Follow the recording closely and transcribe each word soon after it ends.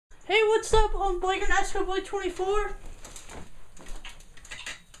Hey, what's up? I'm Blake and ep.24.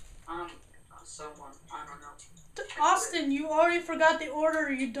 Someone, I don't know. Austin, you already forgot the order,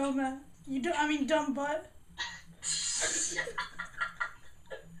 you dumbass. Dumb butt.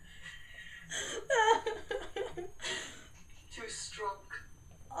 Too strong.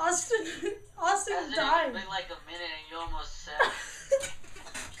 Austin died. It's been like a minute and you almost said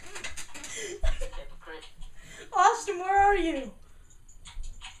hypocrite. Austin, where are you?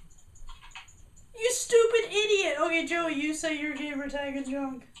 You stupid idiot! Okay, Joey, you say your gamer tag and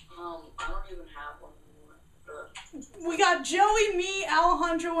junk. I don't even have one anymore. We got Joey, me,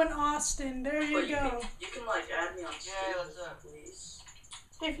 Alejandro, and Austin. There you go. You can like add me on Steam, what's up? please.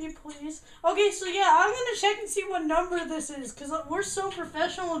 If you please. Okay, so yeah, I'm gonna check and see what number this is, because we're so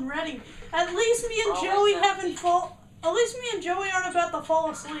professional and ready. At least me and Joey haven't At least me and Joey aren't about to fall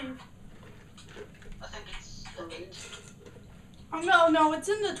asleep. I think it's No, it's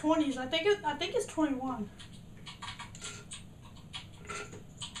in the 20s. I think it's 21.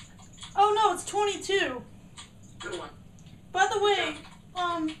 Oh no, it's 22. Good one. By the way,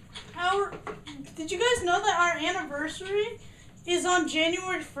 did you guys know that our anniversary is on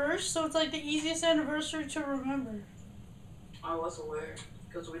January 1st? So it's like the easiest anniversary to remember. I was aware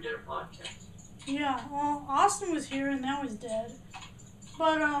because we did a podcast. Yeah, well, Austin was here and now he's dead.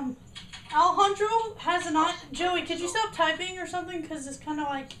 But Alejandro has an Joey, could you stop typing or something? Because it's kind of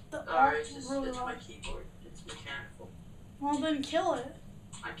like the Sorry, it's really it's loud. my keyboard. It's mechanical. Well, then kill it.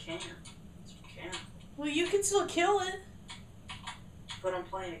 I can't. It's mechanical. Well, you can still kill it. But I'm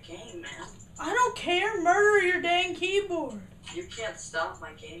playing a game, man. I don't care. Murder your dang keyboard. You can't stop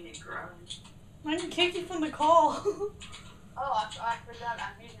my gaming grind. I can kick you from the call. Oh, I forgot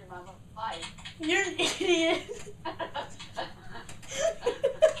I'm using my mic. You're an idiot.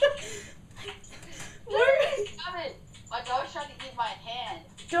 Damn it! My dog's trying to eat my hand.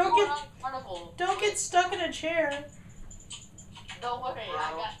 Don't get stuck in a chair. Don't worry,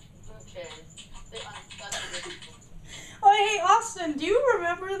 I got blue chairs. They're uncomfortable. Oh, hey, Austin, do you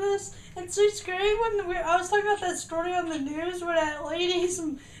remember this? In 6th grade when I was talking about that story on the news where that lady,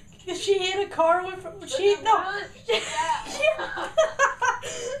 she hit a car with, I believe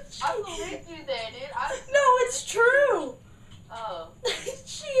you there, dude. No, it's true. Oh.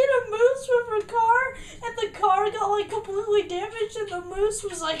 She hit a moose with her car, and the car got like completely damaged, and the moose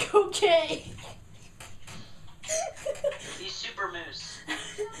was like, okay. He's super moose.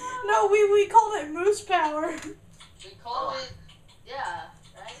 No, we called it moose power. We called it, yeah,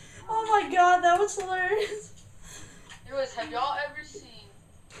 right? Oh my god, that was hilarious. Anyways, have y'all ever seen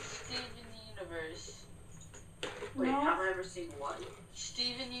Steven Universe? Wait, No. have I ever seen what?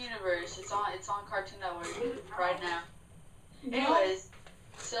 Steven Universe. It's on Cartoon Network right now. No. Anyways,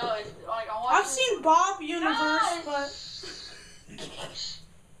 so it's, like I'm watching. I've seen Bob Universe, but Anyways,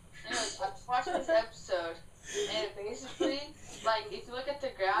 I was watching this episode, and basically, like, if you look at the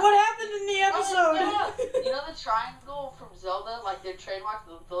ground. what happened in the episode? You know the triangle from Zelda, like their trademark,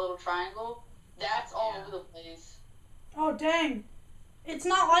 the little triangle? That's all over the place. Oh dang, it's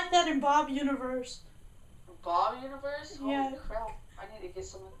not like that in Bob Universe. Bob Universe? Yeah. Holy crap! I need to get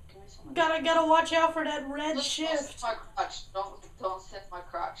some. Give me some. Gotta watch out for that red Don't shift. set my crotch. Don't set my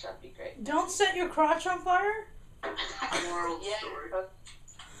crotch. That'd be great. Don't set your crotch on fire. Moral story.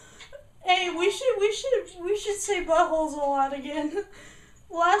 Hey, we should say buttholes a lot again.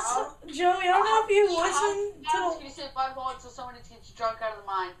 Joey, I don't know if you listened to. You said butthole until somebody gets you drunk out of the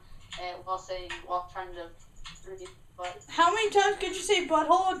mind, and while trying to read butt. How many times could you say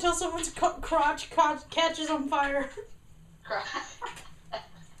butthole until someone's crotch catches on fire?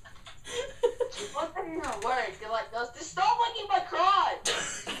 What doesn't even work? You're like, just stop licking my crotch!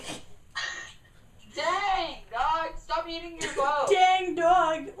 Dang, dog, stop eating your boat! Dang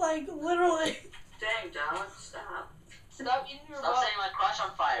dog, like literally. Dang, dog, stop. Stop eating your boat! Stop setting my crotch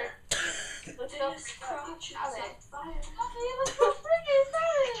on fire. Let's Dang, his crotch is on fire. let's go freaking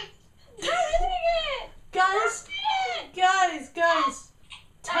stop eating it! Guys,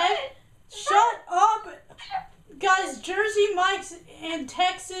 shut up. Guys, Jersey Mike's and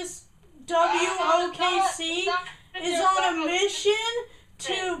Texas WOKC is on a mission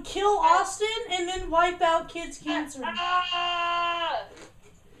to kill Austin and then wipe out kids' cancer. Ah!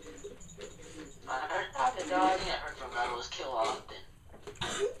 The dog thing I heard from that was kill Austin.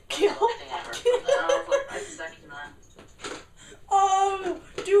 Kill. The only thing I heard from that. I second that. Oh,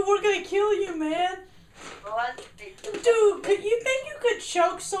 dude, we're gonna kill you, man. Dude, you think you could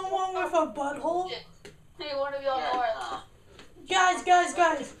choke someone with a butthole? Hey, want to be on north? Guys,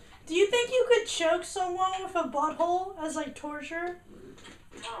 do you think you could choke someone with a butthole as like torture?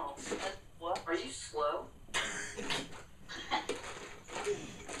 No. What? Are you slow?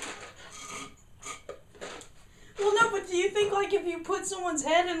 like if you put someone's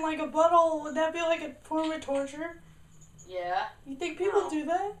head in like a butthole, would that be like a form of torture? Yeah. You think people do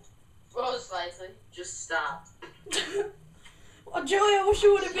that? Most likely. Just stop. Well, Joey, I wish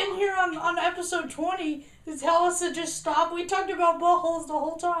you would have been here on episode 20 to tell us to just stop. We talked about buttholes the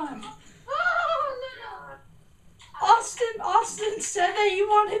whole time. Oh, Austin said that you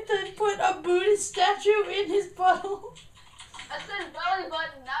wanted to put a Buddhist statue in his butthole. I said belly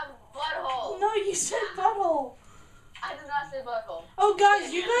button, not butthole. No, you said butthole. I did not say butthole. Oh,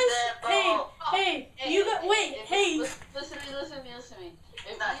 guys, you guys, Listen to me.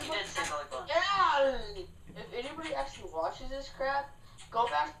 If Nah, he anybody, did say belly button. yeah, if anybody actually watches this crap, go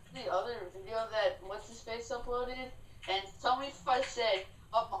back to the other video that what's his face uploaded, and tell me if I said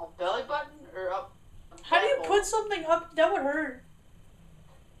up my belly button or up. How do you put something up? That would hurt.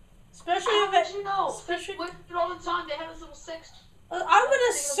 Especially How if would it. you know? Especially. We do it all the time. They have this little sex I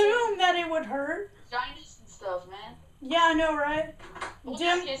would assume that it would hurt. vaginas and stuff, man. Yeah, I know, right? Well,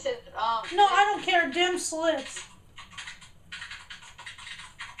 Dim. like I said, No, I don't care. Dim slits.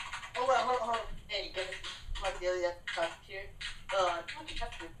 Oh, wait, hold on. Hey, get it. Like the other talk here.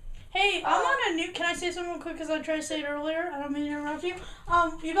 Hey, I'm on a new. Can I say something real quick? Because I tried to say it earlier. I don't mean to interrupt you.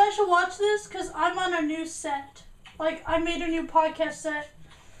 You guys should watch this because I'm on a new set. Like, I made a new podcast set,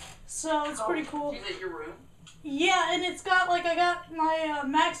 so it's pretty cool. You did your room? Yeah, and it's got like I got my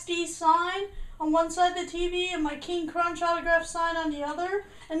Max D sign on one side of the TV and my King Crunch autograph sign on the other,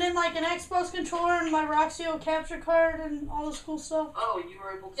 and then like an Xbox controller and my Roxio capture card and all this cool stuff. Oh, you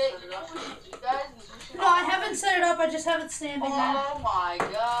were able to Hey, set you it know up? what you guys? You should No, I haven't set it up. I just have it standing there. Oh my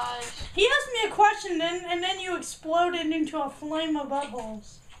gosh. He asked me a question, and then you exploded into a flame of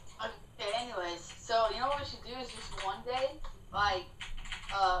buttholes. Okay, anyways, so you know what we should do is just one day, like,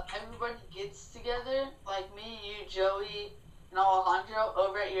 everybody gets together, like me, you, Joey, and Alejandro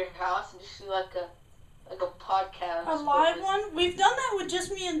over at your house and just do like a podcast. A live one? We've done that with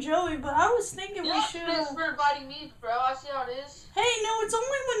just me and Joey, but I was thinking Yeah, we should. thanks for inviting me, bro. I see how it is. Hey, no, it's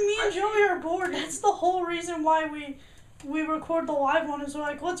only when me and Joey are bored. That's the whole reason why we record the live one. Is we're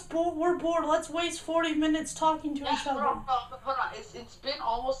like, we're bored. Let's waste 40 minutes talking to each other. Hold on. It's been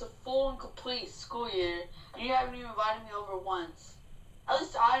almost a full and complete school year, and you haven't even invited me over once. At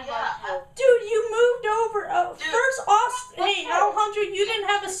least I invited you. Dude, you moved over. First, Austin. Hey, Alejandro, you didn't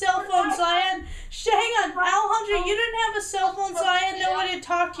have a cell phone, so I had. Hang on, Alejandro, you didn't have a cell phone, so I had no way to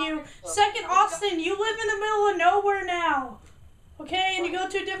talk to you. Second, Austin, you live in the middle of nowhere now. Okay, and you go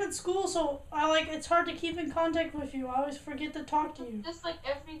to a different school, so it's hard to keep in contact with you. I always forget to talk to you. Just like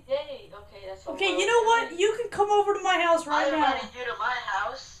every day. Okay, that's all. Okay, you know what? You can come over to my house I right now. invited you to my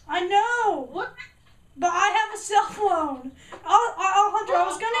house. I know. What? But I have a cell phone. Alejandro, I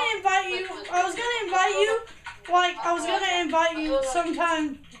was gonna invite you. I was gonna invite you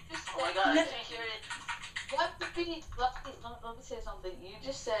sometime. Oh my god, I can't hear it. Let me say something. You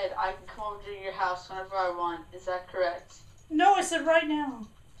just said I can come over to your house whenever I want. Is that correct? No, I said right now.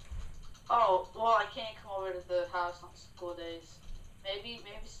 Oh, well, I can't come over to the house on school days. Maybe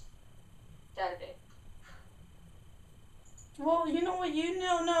Saturday. Well, you know what?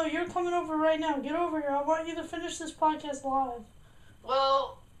 No, you're coming over right now. Get over here. I want you to finish this podcast live.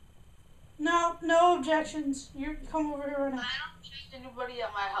 Well, No objections. You come over here right I now. don't trust anybody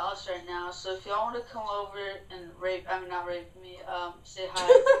at my house right now, so if y'all want to come over and not rape me, say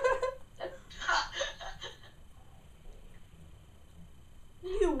hi.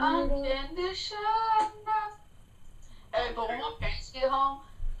 You weirdo. Unconditional. Hey, but when my parents get home,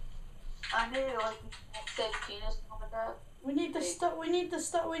 I need to say penis and all that. We need to stop. We need to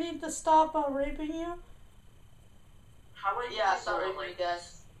stop raping you. How about you Yeah, guys, sorry, you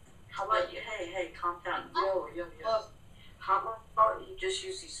guys. How about you? Hey, calm down. Yo. Well, How about you just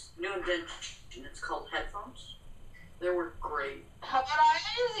use these new invention? It's called headphones. They work great. how about I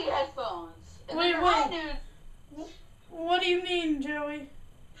using headphones? And Wait, then wait. dude. What do you mean, Joey?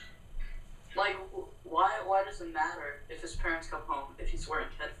 Like, why does it matter if his parents come home if he's wearing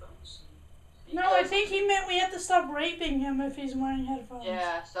headphones? No, I think he meant we have to stop raping him if he's wearing headphones.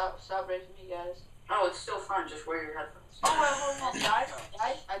 Yeah, stop raping me, guys. Oh, it's still fine. Just wear your headphones. Oh, wait, hold on, guys,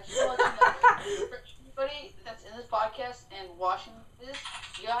 I just want to know, for everybody that's in this podcast and watching this,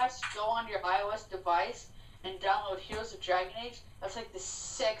 you guys go on your iOS device and download Heroes of Dragon Age. That's like the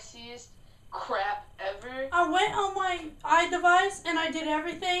sexiest crap ever. I went on my iDevice and I did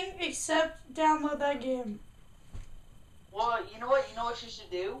everything except download that game. Well, you know what you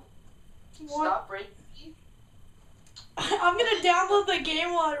should do? What? Stop raping me. I'm gonna download the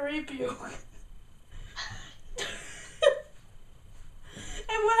game while I rape you.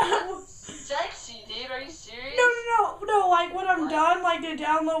 And when I... Sexy, dude, are you serious? No, like when I'm done, like the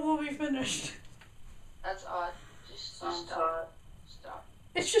download will be finished. That's odd. Just Sounds stop. hot. Stop.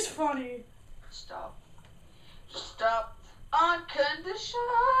 It's just funny. Stop. Just stop. Unconditional.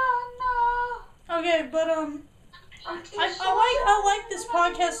 Okay, but I like this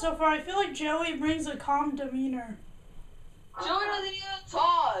podcast so far. I feel like Joey brings a calm demeanor. Joey doesn't even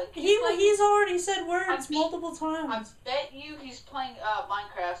talk. He's already said words multiple I times. bet you he's playing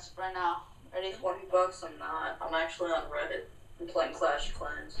Minecraft right now. Ready? $20, I'm not. I'm actually on Reddit. I'm playing Clash of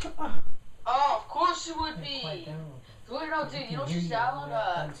Clans. Oh, of course you would be. Dude, no, dude, you don't just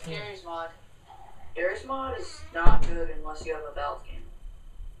download Gary's mod. Gary's mod is not good unless you have a Valve game.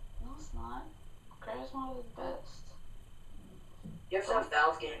 No, it's not. Gary's mod is the best. You have to have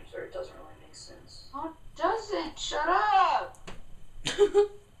Valve games or it doesn't really make sense. No, it doesn't. Shut up.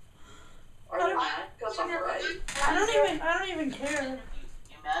 Are you mad? Because I'm right. I don't even care.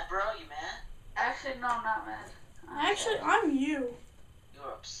 You mad, bro? You mad? Actually, no, I'm not mad. Actually, I'm you.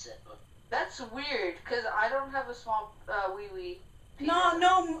 You're upset. That's weird, because I don't have a small wee-wee.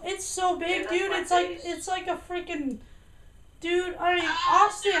 No, it's so big, Yeah, dude. that's my It's like a freaking dude. I mean,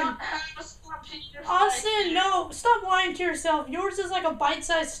 Austin, no, stop lying to yourself. Yours is like a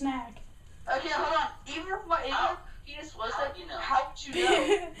bite-sized snack. Okay, hold on. Even if my penis was like, you know? how would you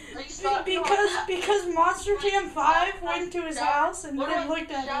know? because Monster Jam 5 went to his house and what then do I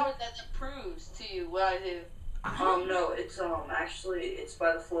looked at shower him. that proves to you what I do? No, it's actually it's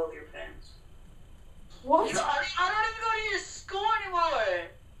by the flow of your pants. What? I don't even go to your school anymore.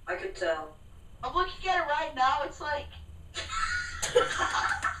 I could tell. I'm looking at it right now. It's like.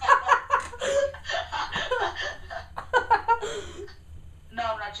 No,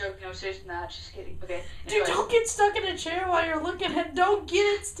 I'm not joking. I'm serious. Nah, just kidding. Okay. Dude, Anyways. don't get stuck in a chair while you're looking at. Don't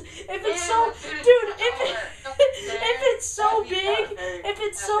get it. If it's so, dude, if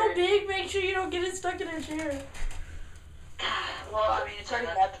it's so big, make sure you don't get it stuck in a chair. Well, I mean, it's already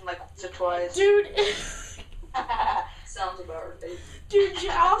happened like once or twice. Dude, Sounds about right. dude,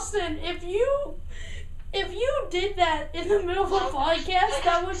 Austin, if you did that in the middle of a podcast,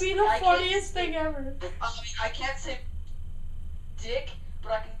 that would be the funniest thing ever. I mean, I can't say dick,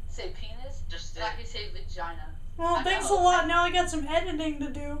 but I can say penis. Just And I can say vagina. Well, thanks a lot. Now I got some editing to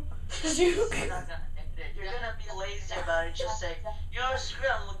do. Cause you. You're gonna be lazy about it. Just say, you know, screw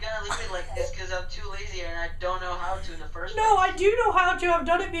it, I'm gonna leave it like this because I'm too lazy and I don't know how to in the first place. No, I do know how to. I've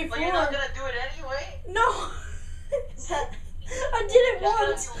done it before. But you're not gonna do it anyway? No. I did it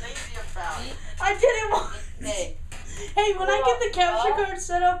once. You're lazy about it. I did it once. Hey. Hey, when I get the capture card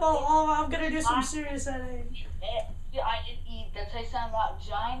set up, I'm gonna do some serious editing. I-N-E, that's how you sound about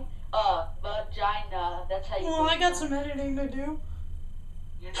vagina. Vagina. That's how you Well, I got some editing to do.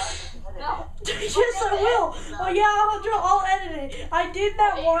 You're not No. Yes, I will. Oh yeah, I'll edit it. I did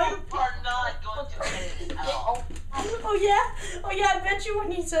that one. You are not going to edit it at all. Oh yeah. I bet you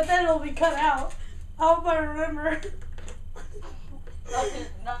when you said that it'll be cut out. I hope I remember.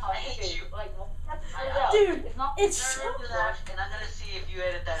 No, I hate you. Like, Dude, it's not. it's so, Turn to that, and I'm gonna see if you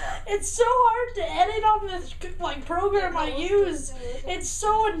edit that out. it's so hard to edit on this program I use. It's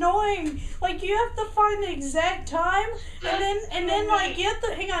so annoying. Like you have to find the exact time, and then like you have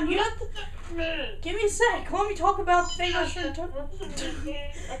to hang on. You have to give me a sec. Let me talk about the thing I shouldn't talk.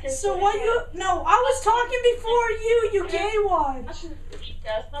 So what you? No, I was talking before you. You gay one.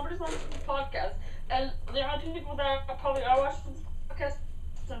 Yes, nobody's watching this podcast. And there are two people that probably are watching this podcast.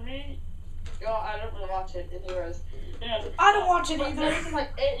 To me, I don't really watch it. Anyways. I don't watch it But either. there's some,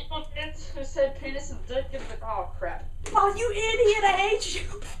 like 8-year-old kids who said penis and dick and oh crap. Oh, you idiot! I hate you.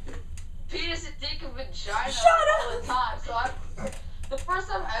 Penis and dick and vagina Shut all the time. So the first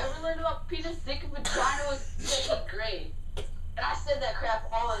time I ever learned about penis, dick, and vagina was second grade. And I said that crap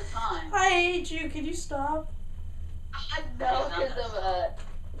all the time. I hate you. Can you stop? I know because of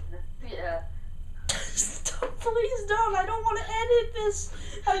yeah. Stop, please don't. I don't want to edit this.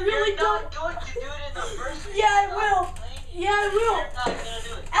 I really You're don't. not going to do it in the first place. Yeah, I Stop will. complaining. Yeah, I will. You're not gonna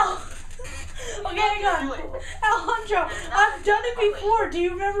do it. Okay, hang on. Alejandro, I've done it before. Do you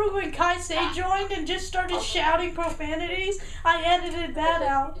remember when Kai Say joined and just started shouting profanities? I edited that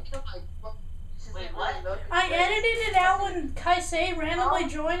out. Wait, what? I edited it out when Kai Say randomly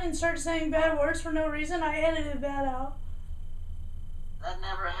joined and started saying bad words for no reason. I edited that out. That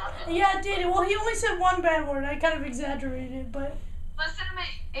never happened. Yeah, it did. Well, he only said one bad word. I kind of exaggerated, but... Listen to me.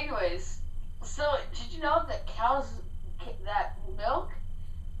 Anyways, so did you know that cows, that milk,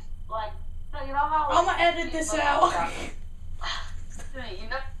 like, you know how... I'm gonna edit this out. You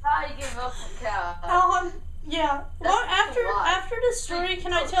know how you get milk from cows? Yeah. Well, after this story,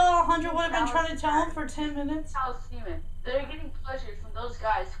 can I tell Alejandro what I've been trying to tell him for 10 minutes? Cows semen. They're getting pleasure from those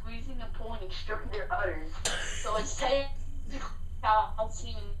guys squeezing and pulling and stroking their udders. So it's safe cow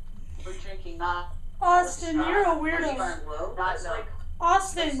semen for drinking, not Austin, you're a That's weirdo. not low. That's like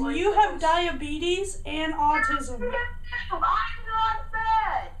Austin, That's like you the have most- diabetes and autism. I'm not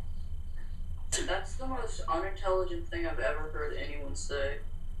bad. that's the most unintelligent thing I've ever heard anyone say.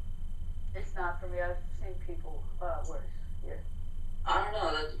 It's not for me. I've seen people worse. I don't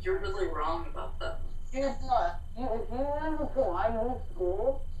know. You're really wrong about that. It's not. If you remember school, I moved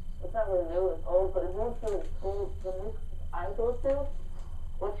school. It's not really new, it's old, but it moved to the school I go to,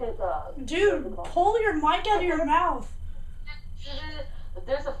 which is, Dude, pull your mic out of your mouth. If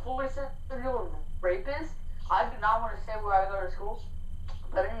there's a 47-year-old rapist, I do not want to say where I go to school.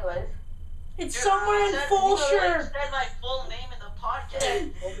 But anyways. It's somewhere in Fulshire. said my full name in the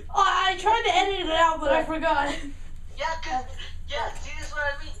podcast. I tried to edit it out, but I forgot. Yeah, see, this is what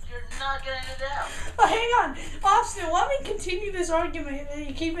I mean. You're not gonna edit it out. Hang on. Austin, let me continue this argument that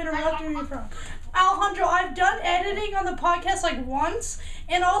you keep interrupting me from. Alejandro, I've done editing on the podcast like once,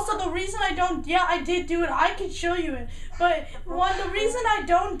 and also the reason I don't, I did do it, I could show you it, but the reason I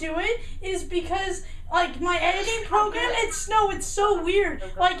don't do it is because, like, my editing program, it's so weird.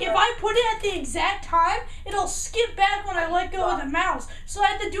 Like, if I put it at the exact time, it'll skip back when I let go of the mouse, so I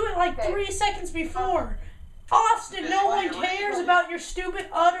had to do it like 3 seconds before. Austin, no one cares about your stupid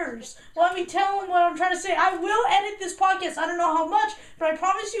utters. Let me tell him what I'm trying to say. I will edit this podcast. I don't know how much, but I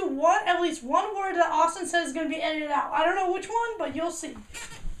promise you at least one word that Austin says is going to be edited out. I don't know which one, but you'll see.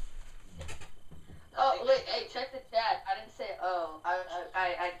 Oh, wait, hey, check the chat. I didn't say oh.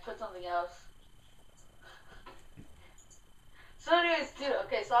 I put something else. So anyways, dude,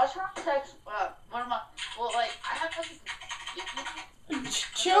 okay, so I was trying to text one of my, I have like,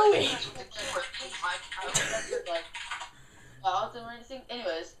 Joey. Autism or anything.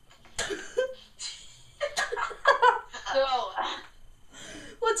 Anyways. So.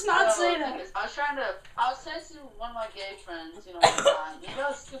 Let's not say that. Anyways, I was texting one of my gay friends, one time. You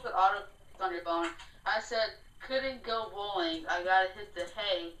know, stupid auto on your phone. I said, couldn't go bowling. I gotta hit the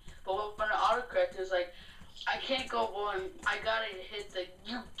hay. But when the autocorrect was like, I can't go bowling. I gotta hit the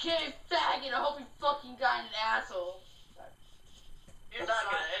you gay faggot. I hope you fucking got an asshole. You're not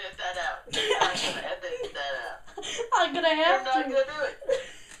gonna edit that out. You're not gonna edit that out. I'm gonna have You're not gonna do it.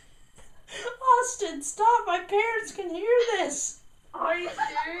 Austin, stop. My parents can hear this. Are you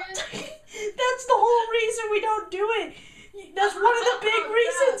serious? That's the whole reason we don't do it. That's one of the big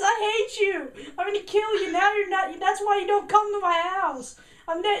reasons I hate you. I'm gonna kill you. Now you're not. That's why you don't come to my house.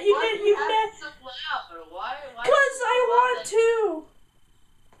 Why so loud? Why? Because I want to.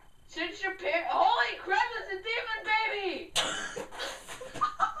 Since your parents. Holy crap! It's a demon baby.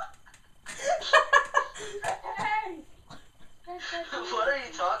 What are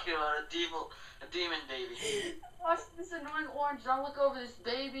you talking about? A demon baby? Watch this annoying orange. Don't look over this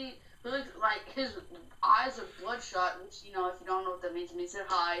baby. He looks like his eyes are bloodshot, which, if you don't know what that means, it means they're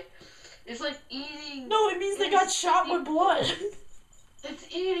high. It's like eating. No, it means they got shot with blood. It's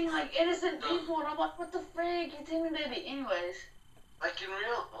eating like innocent people, and I'm like, what the frick? You demon baby. Anyways. Like in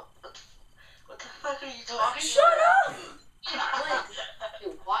real. What the fuck are you talking Shut about? up!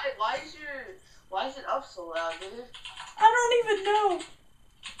 Dude, why is it up so loud, dude? I don't even know.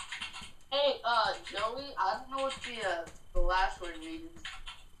 Hey, Joey, I don't know what the last word means.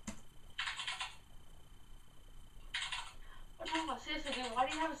 No, seriously, dude, why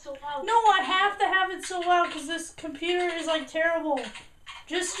do you have it so loud? No, I have to have it so loud because this computer is like terrible.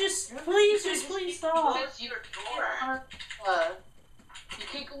 Just please stop. Close your door. You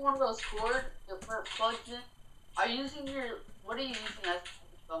can't get one of those cords that plugs in. Are you using what are you using as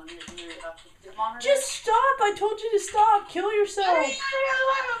phone? Your monitor? Just stop! I told you to stop. Kill yourself. I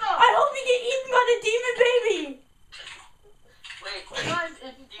hope you get eaten by the demon baby. Wait, Guys, you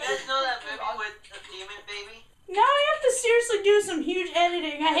guys know that movie with the demon baby? Now I have to seriously do some huge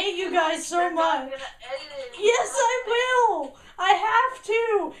editing. I hate you guys so You're not much. gonna edit it. Yes, I will. I have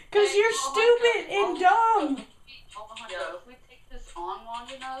to, because you're stupid and dumb. If we take this on long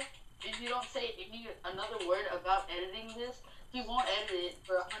enough, if you don't say another word about editing this, he won't edit it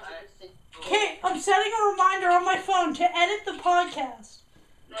for 100%. Okay, I'm setting a reminder on my phone to edit the podcast.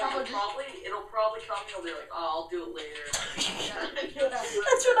 No, it'll probably come and you'll be like, oh, I'll do it later.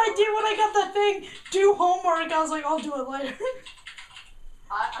 That's what I did when I got that thing, do homework. I was like, I'll do it later.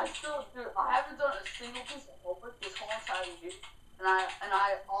 I haven't done a single piece of homework this whole entire year, and I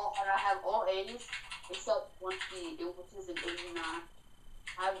have all A's except one B, which is an 89.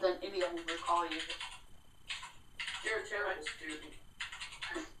 I haven't done any homework all year. You're a terrible student.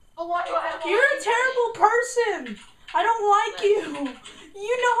 But why do I have all You're a A's? terrible person. I don't like you.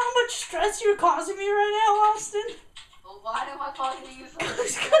 You know how much stress you're causing me right now, Austin? Oh Why am I talking to you so much?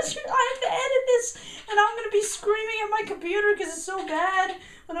 Because I have to edit this, and I'm gonna be screaming at my computer because it's so bad.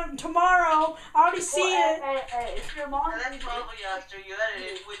 Tomorrow, I already see it. Hey, if your mom... And then probably after you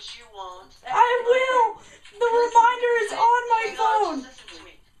edit it, which you won't. I will. The reminder is on my Hang on, phone. just listen to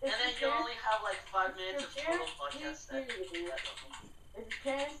me. And then you only have like 5 minutes of total podcast. If your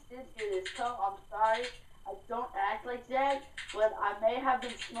parents did hear this, tell them I'm sorry. I don't act like that, but I may have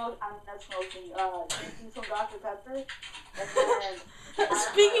been drinking some Dr. Pepper. And then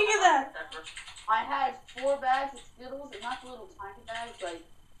Speaking of that, I had 4 bags of Skittles, and not the little tiny bags, like,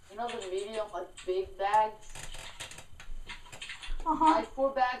 you know, the medium, like, big bags. I had 4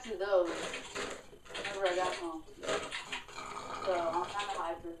 bags of those whenever I got home. So, I'm kind of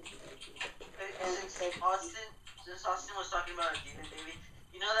hyper. Since Austin was talking about a demon baby,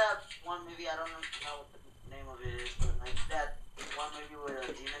 you know that one movie, I don't know what the name of it is, but like that one movie with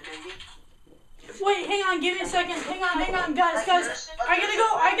a demon baby? wait, hang on, give me a second. Hang on, guys. I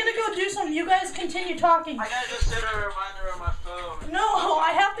gotta go do something. You guys continue talking. I gotta go set a reminder on my phone. No,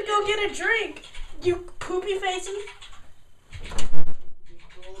 I have to go get a drink. You poopy facey.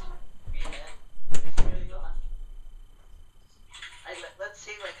 Let's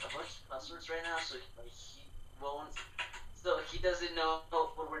say like a bunch of cuss words right now, so like, he won't. So he doesn't know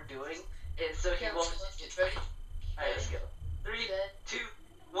what we're doing, and so he won't. Ready? Alright, let's go. 3, 2,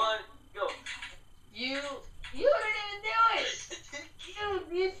 1, go. You didn't even do it!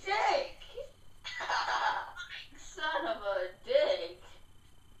 You dick! Son of a dick.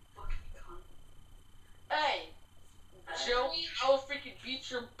 Hey, Joey, I'll freaking beat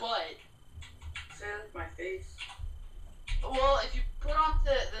your butt. Say that to my face. Well, if you put on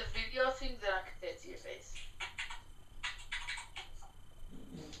the video thing, then I can say it to your face.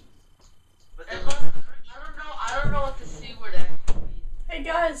 But And then, look, I don't know what the C word actually means. Hey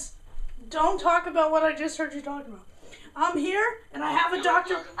guys, don't talk about what I just heard you talking about. I'm here, and I have a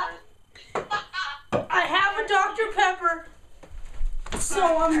Dr. I have a Dr. Pepper,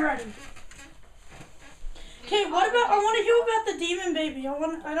 so I'm ready. Okay, what about? I want to hear about the demon baby.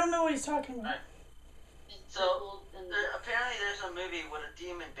 I don't know what he's talking about. so apparently there's a movie with a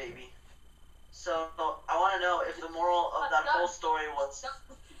demon baby. So I want to know if the moral of that whole story was.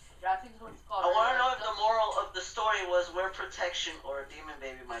 I think it's what it's called. I want to know if the moral of the story was where protection or a demon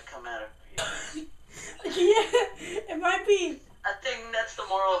baby might come out of you. Yeah, it might be. I think that's the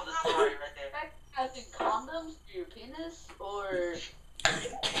moral of the story right there. I think condoms for your penis, or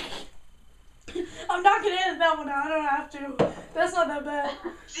I'm not gonna edit that one out. I don't have to. That's not that bad.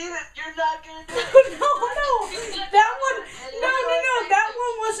 See that you're not gonna do No, it. that one. No, that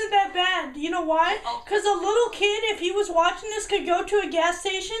one wasn't that bad. You know why? Because a little kid, if he was watching this, could go to a gas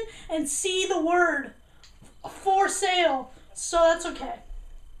station and see the word "for sale." So that's okay.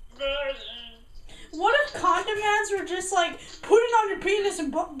 What if condom ads were just like, put it on your penis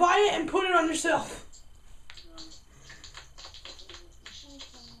and buy it and put it on yourself?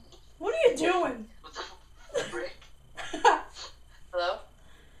 What are you doing? What the frick? hello,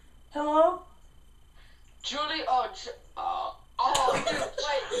 Hello? Julie. Dude,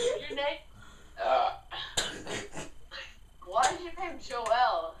 wait, your name? Why is your name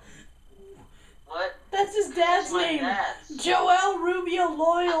Joel? What? That's his dad's My name. dad's. Joel Rubio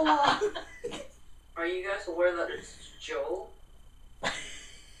Loyola. Are you guys aware that it's Joel?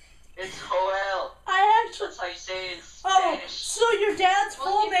 It's Joel. I actually. That's how you say it in Oh, Spanish. so your dad's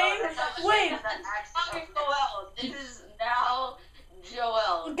full name? Wait, Fucking Joel. This is now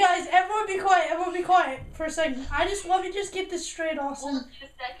Joel. guys, everyone be quiet. Everyone be quiet for a second. Let me just get this straight, Austin. Hold on a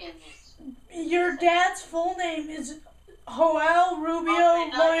second. Your dad's full name is Joel Rubio Okay,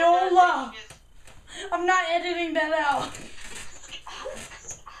 now you're gonna Loyola. think I'm not editing that out.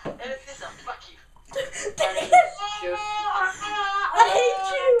 Edit this out. Fuck you. I hate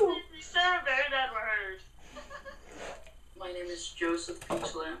you. My name is Joseph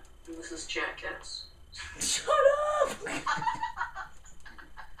Peachlamp, and this is Jackass. Shut up.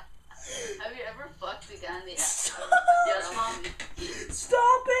 Have you ever fucked a guy in the ass? Stop. Yes, Mom?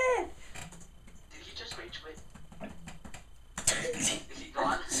 Stop it. Did he just rage quit? Is he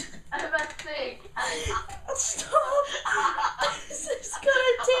gone? I'm about to think. Stop. This is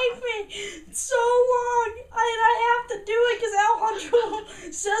gonna take me so long. And I have to do it because Alejandro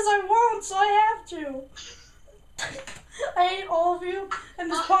says I won't, so I have to. I hate all of you.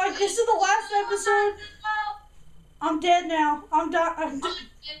 And this podcast, this is the last episode. I'm dead now. I'm done.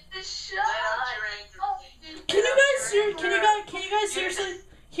 Get the shot. Can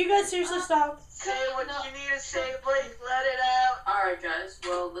you guys seriously stop? Say what you need to say, Blake. Let it out. Alright, guys,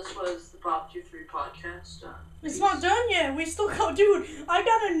 well, this was the thebob232 podcast. It's not done yet. We still go, dude. I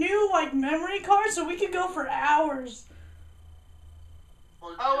got a new memory card, so we could go for hours.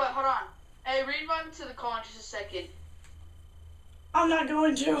 Well, Oh, wait, hold on. Hey, rewind to the call in just a second. I'm not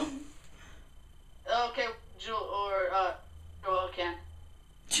going to. Okay, Joel can.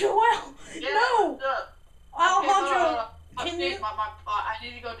 Joel, Yeah, no! Alejandro, can you... I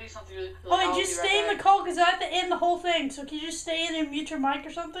need to go do something really quick. Okay, just stay in the call because I have to end the whole thing. So can you just stay in and mute your mic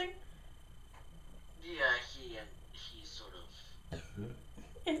or something? Yeah, he sort of.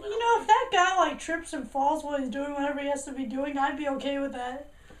 If, you know, if that guy like trips and falls while he's doing whatever he has to be doing, I'd be okay with that.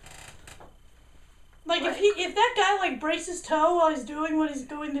 Like if that guy like breaks his toe while he's doing what he's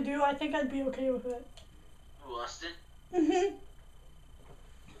going to do, I think I'd be okay with it. Who, Austin? Mhm.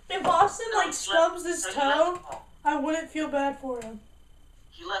 If Austin like stubs his toe, I wouldn't feel bad for him.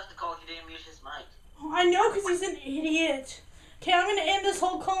 He left the call. He didn't mute his mic. I know, because he's an idiot. Okay, I'm gonna end this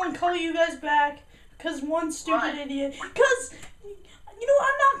whole call and call you guys back because one stupid idiot. Because you know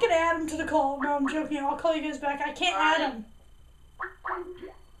I'm not gonna add him to the call. No, I'm joking. I'll call you guys back. I can't add him.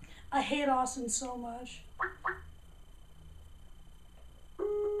 I hate Austin so much.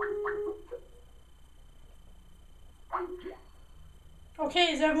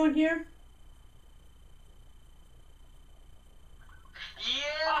 Okay, is everyone here?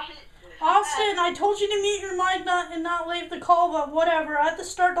 Yeah. Austin, I told you to mute your mic and not leave the call, but whatever. I have to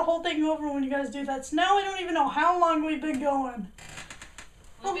start the whole thing over when you guys do that. So now I don't even know how long we've been going.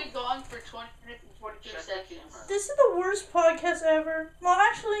 We've been going for 20 minutes and 43 seconds. This is the worst podcast ever. Well,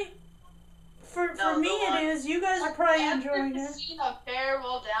 actually, for me it is. You guys are probably enjoying it. Seen a bear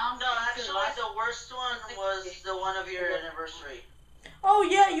roll down. No, actually, the worst one was the one of your anniversary. Oh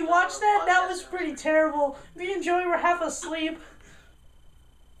yeah, you watched that? That was pretty terrible. Me and Joey were half asleep.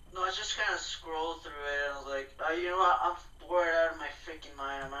 No, I just kind of scrolled through it and I was like, you know what? I'm bored out of my freaking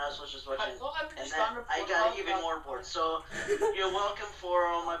mind. I might as well just watch it. And then I got even more bored. So you're welcome for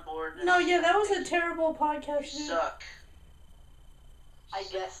all my boredness. No, yeah, that was a terrible podcast. You dude. suck. I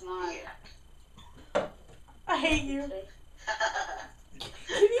guess not. Yeah. I hate you.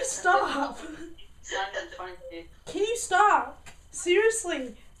 Can you stop? Can you stop?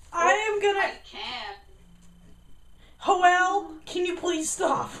 Seriously, I am I gonna. can. Joel, can you please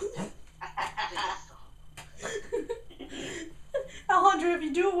stop? Alejandro, if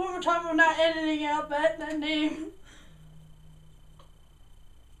you do it one more time, I'm not editing out that name.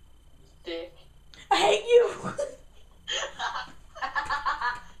 Dick. I hate you.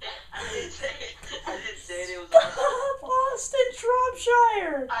 I didn't say it. It was Austin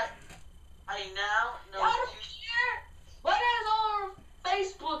Shropshire. I now know Out of here! What is on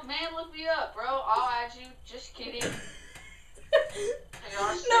Facebook, man? Look me up, bro. I'll add you. Just kidding.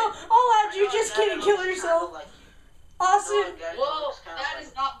 No, I'll add you. Just kidding. Kill yourself. Austin. Well, that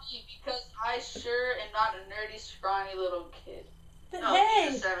is not me because I sure am not a nerdy, scrawny little kid. No, Hey.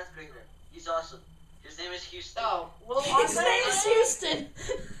 he's a 7th grader. He's awesome. His name is Houston. Oh, well, His name is Houston.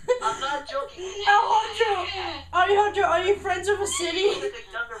 I'm not joking. Alejandro, are you friends with a city? He's like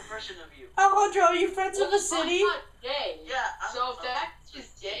a younger version of you. Alejandro, are you friends with a city? I'm not gay. Yeah. So if that is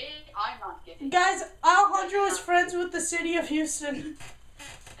gay, I'm not gay. Guys, Alejandro is friends with the city of Houston.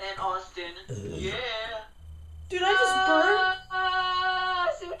 And Austin. Yeah. Dude, I just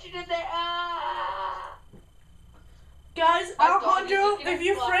burped. See what you did there? Guys, My dog is Alejandro, looking if at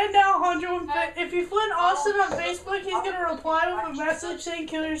you the friend Alejandro, if you friend Austin on Oh, Facebook, he's gonna reply with a message saying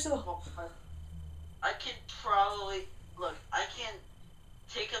kill yourself. I can probably look. I can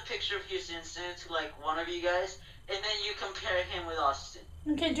take a picture of Houston and send it to like one of you guys, and then you compare him with Austin.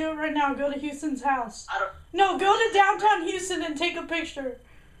 Okay, do it right now. Go to Houston's house. I don't. No, go to downtown Houston and take a picture.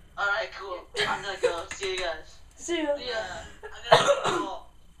 All right, cool. I'm gonna go. See you guys. See ya. Yeah. I'm gonna go.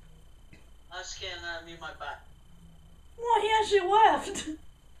 I'm just kidding. Mute my back. Well, he actually left.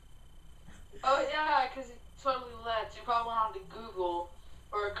 Oh yeah, because he totally left. He probably went on to Google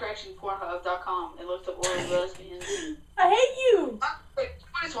or Pornhub.com and looked up all the lesbians. I hate you. Wait,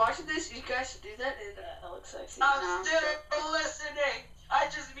 somebody's watching this? You guys should do that. That looks sexy. I'm still listening. I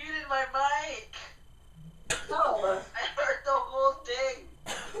just muted my mic. Oh. I heard the whole thing.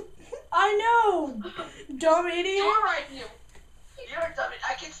 I know. Dumb idiot. You're right here. You're dumb.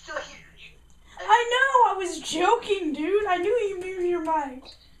 I can still hear you. I know. I was joking, dude. I knew you muted your mic.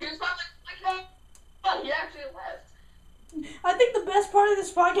 He was probably like, oh, he actually left. I think the best part of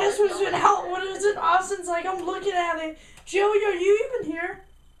this podcast was when Austin's like, I'm looking at it. Joey, are you even here?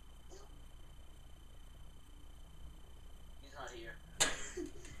 He's not here.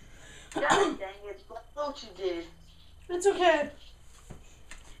 God dang it. What you did. It's okay.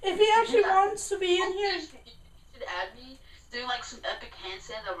 If he actually wants to be in here. You should add me. Doing like some epic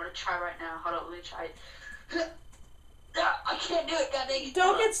handstand. I'm gonna try right now. Hold on, let me try it. I can't do it, god dang it.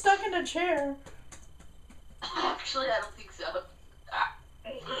 Don't get stuck in a chair. Actually, I don't think so.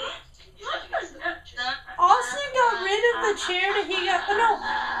 Austin got rid of the chair that he got. Oh, no.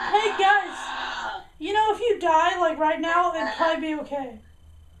 Hey, guys. You know, if you die, like, right now, it'd probably be okay.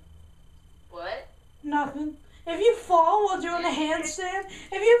 What? Nothing. If you fall while doing a handstand,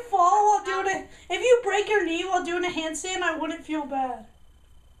 if you break your knee while doing a handstand, I wouldn't feel bad.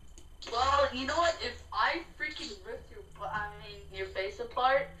 Well, you know what? If I freaking ripped your face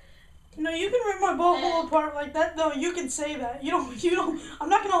apart. No, you can rip my butthole apart like that, though. You can say that. You don't, I'm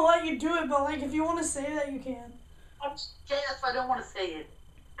not gonna let you do it, but, like, if you want to say that, you can. I'm gay, that's why I don't want to say it.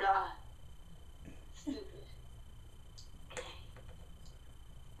 God. Stupid. Gay.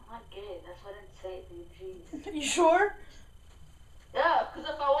 I'm not gay, that's why I didn't say it, dude. Jeez. You sure? Yeah, because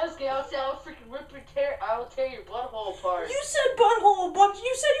if I was gay, I would say I would freaking I would tear your butthole apart. You said butthole, but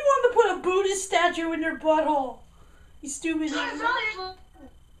you said you wanted to put a Buddhist statue in your butthole. You stupid.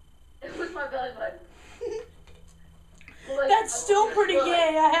 It was my belly button. Like, That's still pretty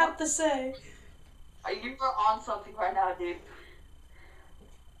gay, I have to say. You are on something right now, dude.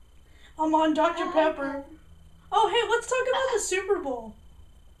 I'm on Dr. Pepper. Oh, hey, let's talk about the Super Bowl.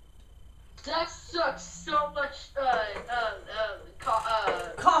 That sucks so much,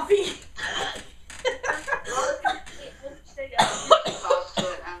 Coffee.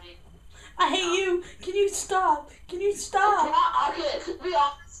 I hate you. Can you stop? Can you stop? Okay, to be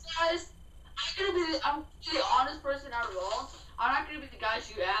honest, guys, I'm gonna be the honest person out of all. I'm not gonna be the guys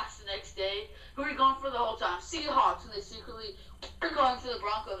you ask the next day who are you going for the whole time. Seahawks, and they secretly were going for the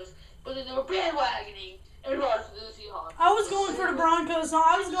Broncos, but then they were bandwagoning in regards to the Seahawks. I was going for the Broncos. No,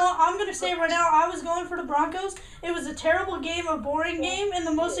 I'm gonna say right now, I was going for the Broncos. It was a terrible game, a boring game, and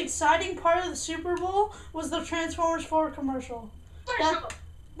the most exciting part of the Super Bowl was the Transformers 4 commercial.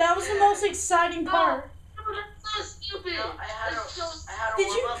 That was the most exciting part. No, that's so stupid. No, I had a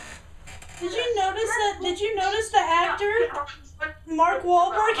Did you notice the actor Mark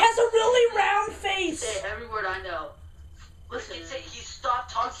Wahlberg has a really round face? Say every word I know. Listen, he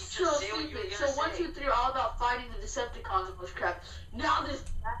stopped talking. So Just say what you were gonna so say. 1, 2, 3 are all about fighting the Decepticons and bush crap. Now this.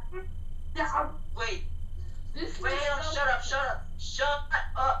 Wait. This. Wait, shut up.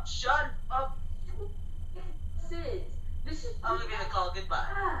 Sis, this is. I'm leaving the call. Goodbye.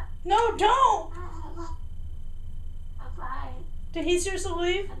 No, don't. Bye. Did he seriously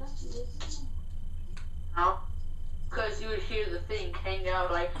leave? I love you. No. Because you would hear the thing hang out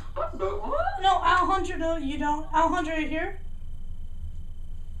like. No, Alejandro, no, you don't. Alejandro, are you here?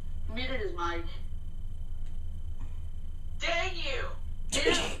 Muted his mic. Dang you!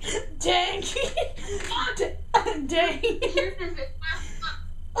 Dang. Dang.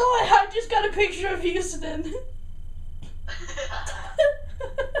 Oh, I just got a picture of Houston.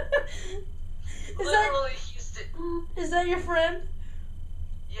 Literally Houston. Is that your friend?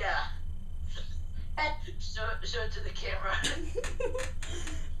 Yeah. Show it to the camera.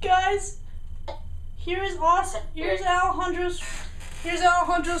 Guys, here's Alejandro's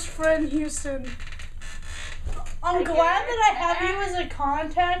friend Houston. I'm glad that I have you as a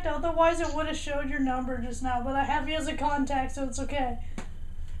contact, otherwise it would have showed your number just now, but I have you as a contact, so it's okay.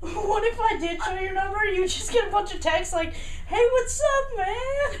 What if I did show your number? You just get a bunch of texts like, hey, what's up,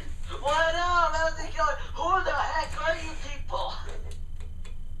 man? What up? I was thinking, who the heck are you people?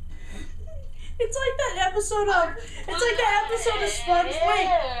 It's like that episode of SpongeBob.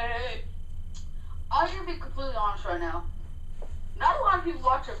 Wait. I'm gonna be completely honest right now. Not a lot of people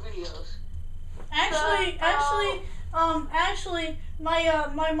watch our videos. Actually,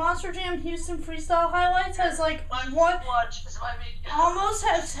 my Monster Jam Houston freestyle highlights has like almost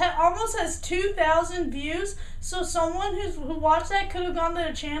has 2,000 views. So someone who watched that could have gone to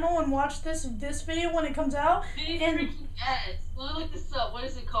the channel and watched this video when it comes out. And look this up. What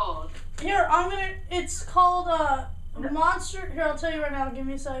is it called? Here, it's called Monster. Here, I'll tell you right now. Give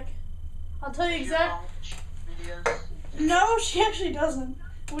me a sec. I'll tell you exactly. No, she actually doesn't,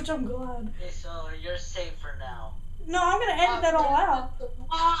 which I'm glad. Okay, so you're safe for now. No, I'm gonna edit that all out.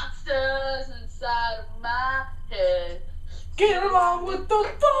 Monsters inside of my head. Get along with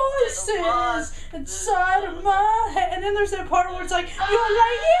the voices inside of my head. And then there's that part where it's like, you're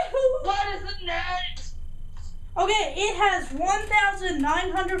like you. What is the next? Okay, it has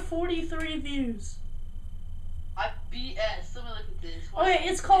 1,943 views. I BS. Let me look at this. Okay,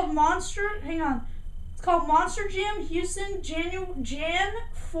 it's called Monster. Hang on. It's called Monster Jam Houston Jan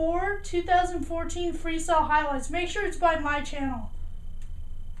 4 2014 Freestyle Highlights. Make sure it's by my channel.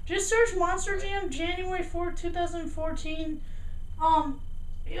 Just search Monster Jam January 4 2014.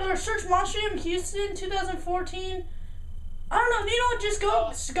 Or search Monster Jam Houston 2014. I don't know. You know what? Just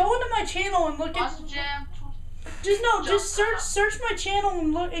go into my channel and look Monster Jam. Just search my channel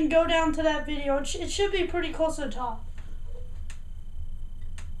and look and go down to that video. It should be pretty close to the top.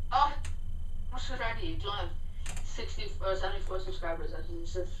 subscribed to you? You don't have 60 or 74 subscribers. I can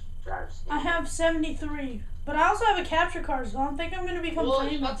subscribe. I have 73, but I also have a capture card, so I don't think I'm gonna become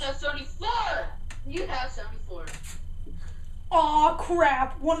famous. You have 74. You have 74. Aw,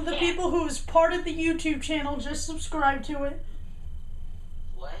 crap. One of the people who is part of the YouTube channel just subscribed to it.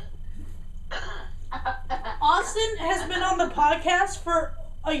 What? Austin has been on the podcast for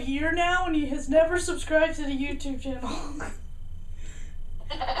a year now, and he has never subscribed to the YouTube channel.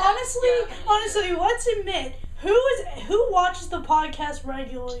 honestly, let's admit, who watches the podcast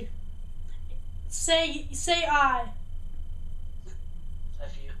regularly? Say I.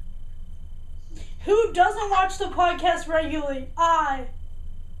 F you. Who doesn't watch the podcast regularly? I.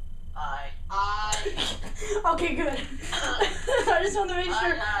 Okay, good. I just want to make sure.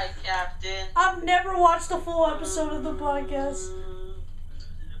 Aye, Captain. I've never watched a full episode of the podcast.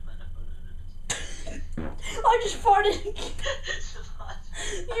 I just farted.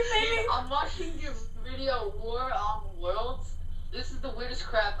 You made me. I'm watching your video War on Worlds. This is the weirdest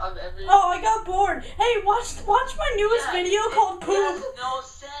crap I've ever. Oh, I got bored. Hey, watch my newest video called Poop. It makes no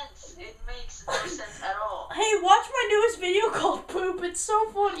sense. It makes no sense at all. Hey, watch my newest video called Poop. It's so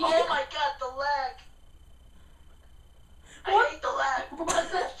funny. Oh my god, the lag. I hate the lag.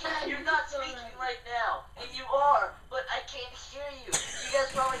 You're not speaking right now, and you are, but I can't hear you. You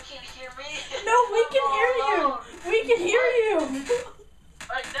guys probably can't hear me. No, we can hear you. We can hear you.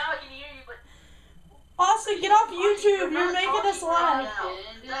 Right now I can hear you, but Austin, get off YouTube. You're making us lag.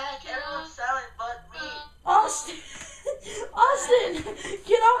 Everyone's silent but me. Austin,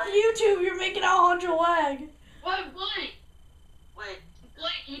 get off YouTube. You're making our 100 lag. Wait,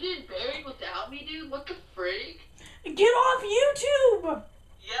 you did Barry without me, dude? What the freak? Get off YouTube.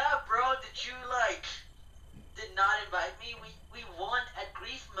 Yeah, bro, did not invite me? We won at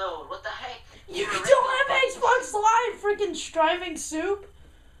grief mode. What the heck? You don't have Xbox Live, freaking striving soup.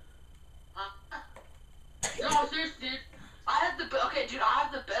 No, seriously, dude. I have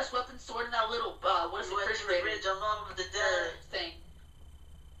the best weapon sword in that little what is it? Refrigerator. I'm not with the dead thing.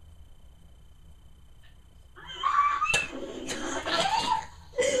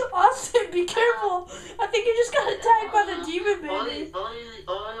 Austin, be careful. I think you just got attacked by the demon baby.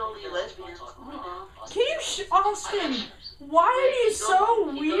 Only lesbians. Can you Austin, why are you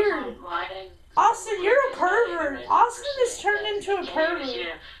so weird? Austin, you're a pervert. Austin is turned into a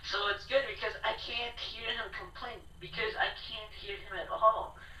pervert. So it's good because I can't hear him complain because I can't hear him at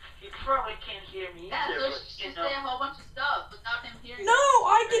all. He probably can't hear me either. Yeah, so just say a whole bunch of stuff without him hearing. No,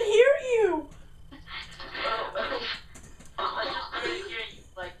 I can hear you. I just barely hear you.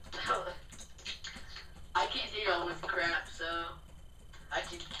 Like, I can't hear all this crap, so I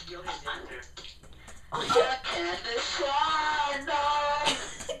can feel his anger. I can decide on.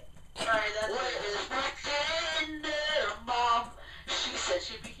 Alright, that's What is my dinner, Mom? She said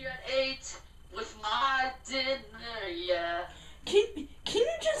she'd be here at 8 with my dinner, yeah. Can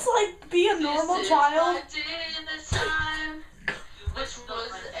you just like be a normal This child? is my dinner time, which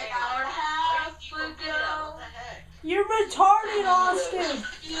was an hour and a half ago. You're retarded, Austin.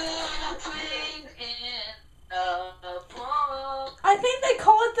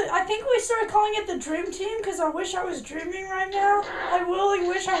 I think we started calling it the Dream Team because I wish I was dreaming right now. I really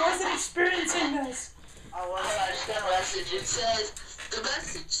wish I wasn't experiencing this. I just got a message. The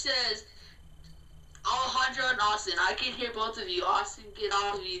message says, Alejandro and Austin, I can hear both of you. Austin, get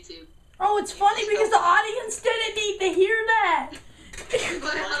off of YouTube. Oh, it's funny because the audience didn't need to hear that.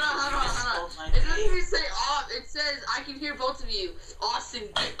 Hold on. It doesn't even say off. It says, I can hear both of you. Austin,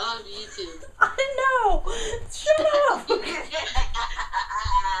 get off YouTube. I know. Shut up.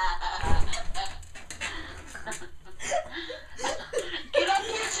 Get off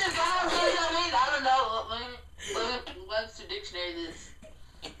YouTube, guys. I don't know. Let me Webster Dictionary this.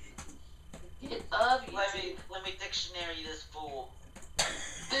 Get off YouTube. Let me dictionary this fool.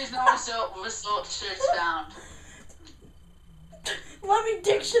 There's no result search found. Let me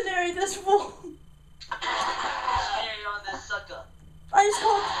dictionary this fool. Dictionary on this sucker.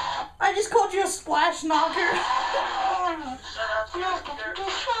 I just called you a splash knocker. Shut up, sucker.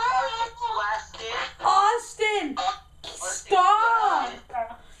 Austin, stop.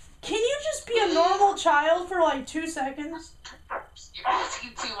 Can you just be a normal child for like 2 seconds? You're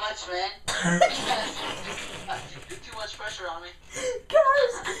asking too much, man. Too much pressure on me.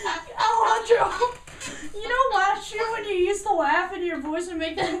 Guys, Alejandro, you know last year when you used to laugh and your voice would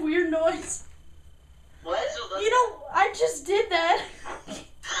make that weird noise? What? You know, I just did that.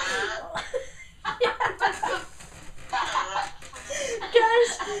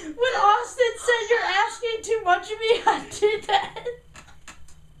 Guys, when Austin said you're asking too much of me, I did that.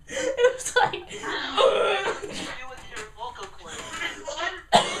 It was like... What do you do with your vocal cords? I've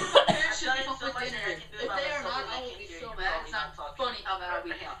done it so much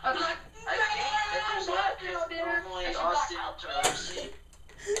I'd be like, I think that there's normally Austin to Rosie.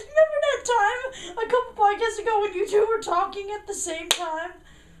 Remember that time a couple podcasts ago when you two were talking at the same time?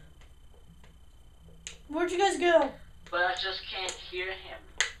 Where'd you guys go? But I just can't hear him.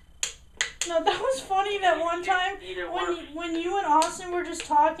 No, that was funny that one time when you and Austin were just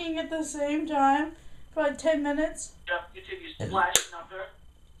talking at the same time for like 10 minutes. Yep, YouTube, you splash number.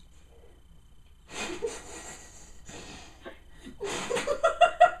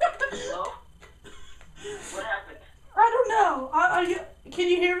 Hello? What happened? I don't know. Can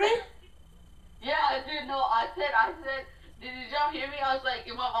you hear me? yeah, dude, no, I said, did y'all hear me? I was like,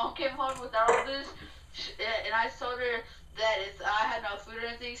 if my mom came home without all this, and I told her that if I had no food or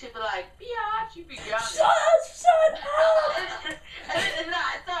anything, she'd be like, biatch, you'd be grounded. Shut up! and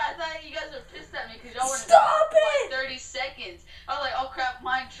I thought you guys were pissed at me because y'all were Stop for it! like 30 seconds. I was like, oh crap, am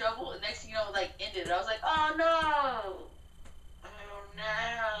I in trouble? And next thing you know, it like ended. I was like, oh no. Oh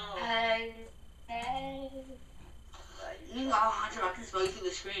no. Hey. I can smell you through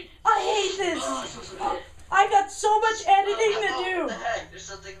the screen. I hate this. Oh, it smells so good. I got so much editing to What do. the heck? There's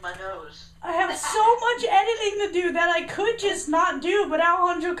something in my nose. I have so much editing to do that I could just not do, but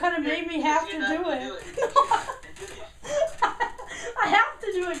Alejandro kind of made me have to do it. I have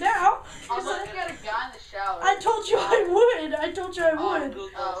to do it now. I'm looking at a guy in the shower. I told you I would. I told you I would.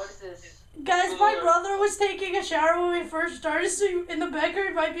 Oh, what is this? Guys, my brother was taking a shower when we first started, so in the background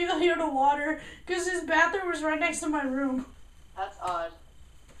you might be able to hear the water, because his bathroom was right next to my room. That's odd.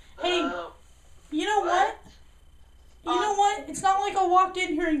 Hey, you know what? You know what? It's not like I walked in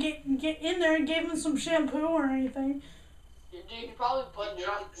here and get in there and gave him some shampoo or anything. Dude, you probably put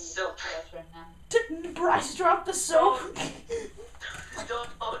dropped the soap right now. Bryce dropped the soap. Don't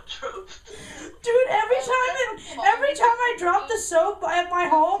drop. Dude, every time I drop the soap at my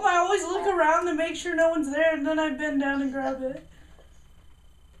home, I always look around to make sure no one's there, and then I bend down and grab it.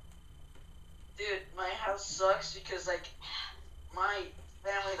 Dude, my house sucks because like my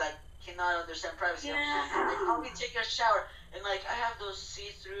family like cannot understand privacy. Yeah. They help me take a shower, and like I have those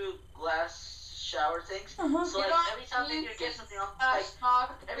see-through glass shower things. Uh-huh. So like every time they need to get something, like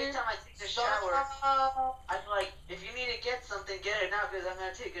every time I take a shower, I'm like, if you need to get something, get it now because I'm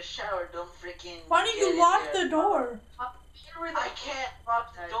gonna take a shower. Don't freaking. Why don't you lock the door? I can't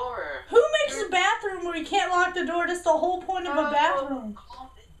lock the door. Who makes a bathroom where you can't lock the door? That's the whole point of a bathroom.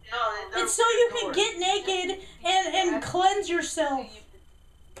 No, It's so you can get naked and cleanse yourself.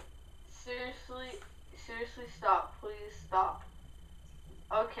 Seriously, stop. Please stop.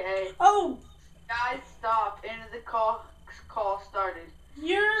 Okay. Oh, Guys, stop. End of the call started.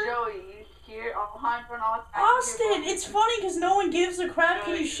 you're... Joey, you here? Alejandro and all. Austin, it's funny because no one gives a crap.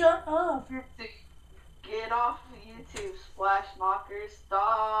 Can you shut up? Get off of YouTube, Splash Knockers.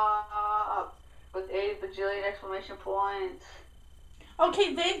 Stop. With 80 bajillion exclamation points.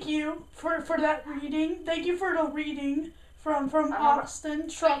 Okay, thank you for that reading. Thank you for the reading from Austin,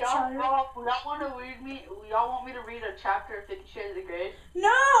 Shropshire. Y'all want me to read a chapter of 50 Shades of Grey?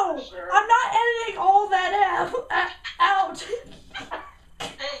 No! Sure. I'm not editing all that out.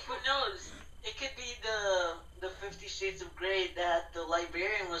 Hey, who knows? It could be the 50 Shades of Grey that the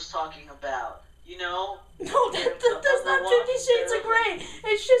librarian was talking about. You know? No, that's not 50 Shades of Grey.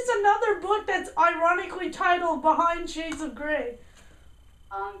 It's just another book that's ironically titled Behind Shades of Grey.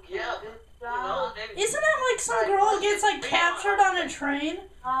 Yeah. You know, Isn't that like some girl gets like captured on a train?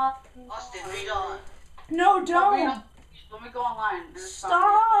 Austin, read on. No, don't. Let me go online.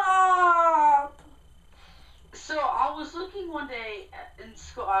 Stop. So I was looking one day in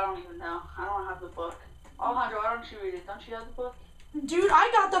school. I don't even know. I don't have the book. Alejandro, why don't you read it? Don't you have the book? Dude, I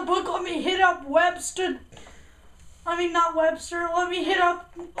got the book. Let me hit up Webster. I mean, not Webster. Let me hit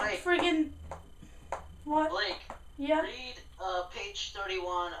up friggin' what? Blake. Yeah. Read page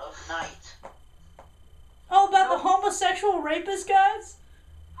 31 of Night. Oh, about the homosexual rapist guys?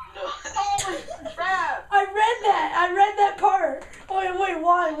 No. Crap! I read that part. Wait,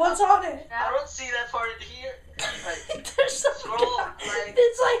 why? What's on it? I don't see that part in here. There's some Scroll, guy.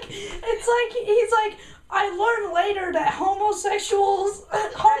 It's like he's like, I learned later that homosexual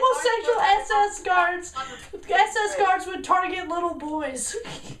SS guards would target little boys.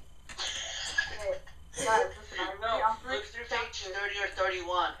 Guys, listen, Look through page 30 or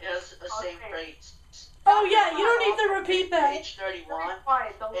 31. It has the same phrase. Oh yeah, you don't need to repeat that. Page 31, and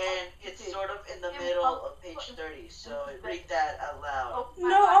it's sort of in the middle of page 30, so read that out loud.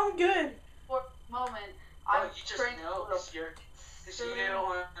 No, I'm good. For a moment, Oh, you just know, because you don't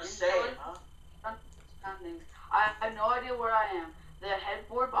want to say it, huh? I have no idea where I am. The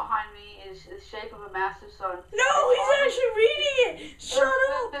headboard behind me is the shape of a massive sun. No, he's actually reading it. Shut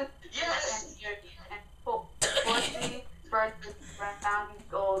up. Yes! And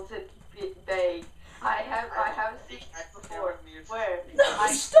goal to beg. I have seen it before where No,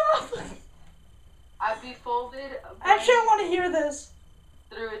 stop! I befolded. Actually, I want to hear this.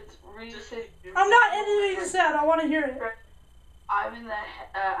 Through its recent. I'm not editing this out. I want to hear it. I'm in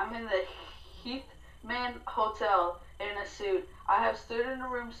the Heathman Hotel in a suit. I have stood in a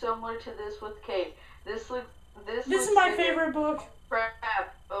room similar to this with Kate. This is my favorite book.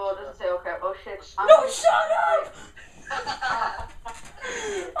 Crap. Oh, it doesn't say oh crap. Oh shit. No, shut up!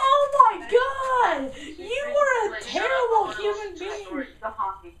 Oh my god! You were a terrible human being. The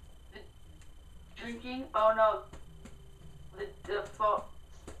hockey. The drinking. Oh no. The phone.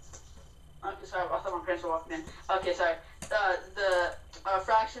 Okay, sorry. I thought my parents were walking in. Okay, sorry.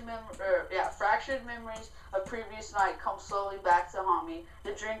 Fractured memories of previous night come slowly back to haunt me.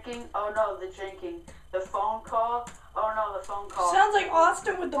 The drinking. Oh no, the drinking. The phone call. Oh no, the phone call. Sounds like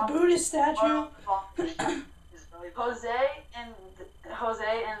Austin with the Buddhist statue. Jose and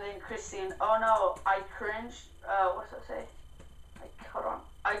then Christine. Oh no, I cringe. What does that say? Hold on.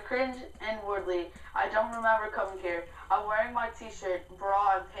 I cringe inwardly. I don't remember coming here. I'm wearing my t-shirt,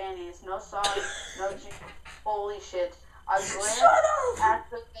 bra, and panties. No socks, no jeans. Holy shit. I glanced at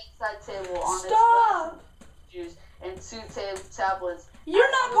the bedside table on its juice and 2 tablets.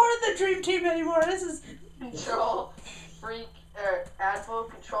 You're not part of the dream team anymore. This is control freak, Advil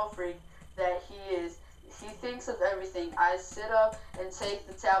control freak that he is. He thinks of everything. I sit up and take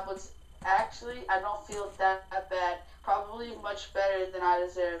the tablets. Actually, I don't feel that bad. Probably much better than I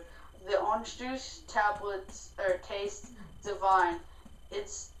deserve. The orange juice tablets taste divine.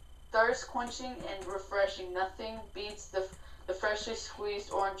 It's thirst quenching and refreshing. Nothing beats the freshly squeezed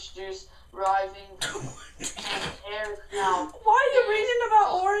orange juice arriving and air now. Why are you reading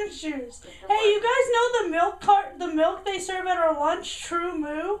about orange juice? Hey, you guys know the milk they serve at our lunch, True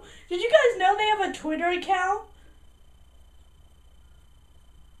Moo? Did you guys know they have a Twitter account?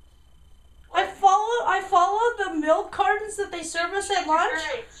 I followed the milk cartons that they serve us at lunch.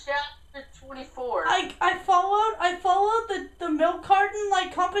 Chapter 24. I followed the milk carton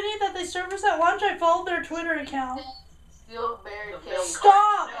company that they serve us at lunch. I followed their Twitter account.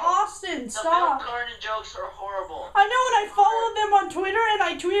 Stop, Austin, stop. The milk carton jokes are horrible. I know, and I followed them on Twitter and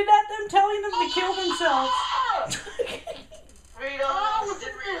I tweeted at them telling them to kill themselves.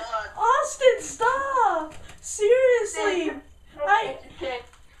 Austin, stop! Seriously,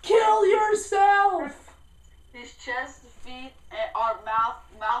 kill yourself. His chest, feet are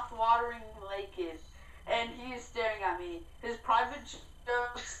mouth-watering naked, and he is staring at me. His private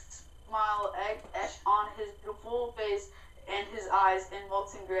jokes smile etched on his beautiful face and his eyes in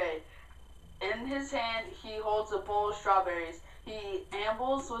molten gray. In his hand, he holds a bowl of strawberries. He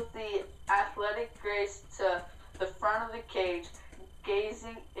ambles with the athletic grace to the front of the cage,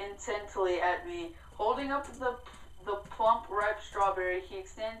 gazing intently at me. Holding up the plump, ripe strawberry, he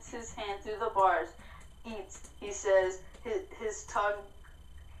extends his hand through the bars. Eats, he says, his tongue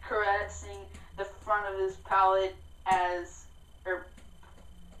caressing the front of his palate as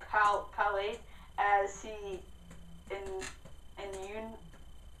he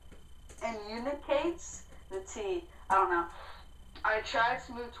communicates the tea. I don't know. I tried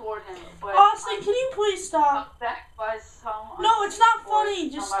to move toward him, but Austin, can you please stop? Back by some. No, it's not funny.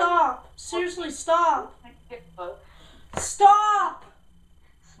 Just stop. Seriously, stop. Stop.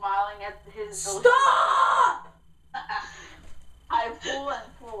 Smiling at his. Stop. I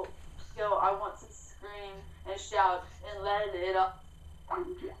pull. Yo, I want to scream and shout and let it up.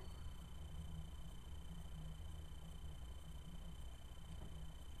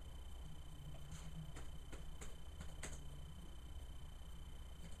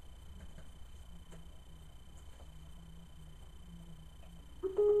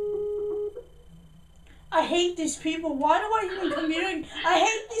 I hate these people. Why do I even communicate? I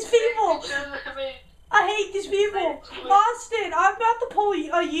hate these people. I hate these people. Austin, I'm about to pull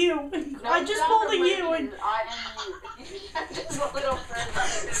a U. I just pulled a U and...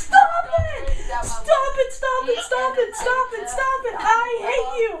 Stop it! Stop it!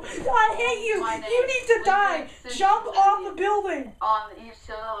 I hate you! You need to die! Jump off the building! On each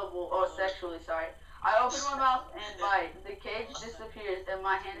syllable, or sexually, sorry. I open my mouth and bite. The cage disappears and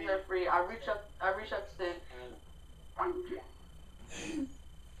my hands are free. I reach up to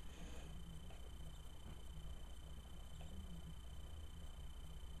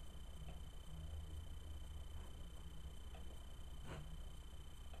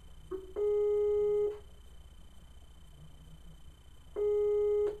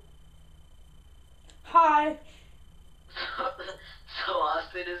Hi. So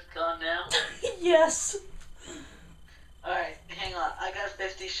Austin is gone now? Yes. Alright, hang on. I got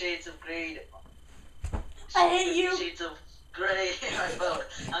 50 Shades of Grey. I hate you. 50 Shades of Great, I vote.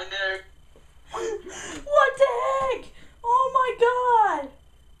 I'm gonna. What the heck? Oh my god!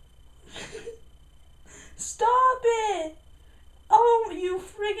 Stop it! Oh, you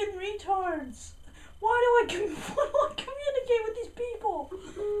friggin' retards! Why do I communicate with these people?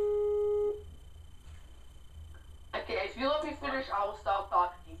 Okay, if you let me finish, I will stop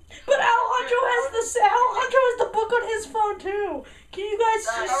talking. But Alejandro has the book on his phone too. Can you guys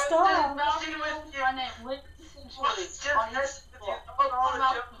just stop? Nothing with My name,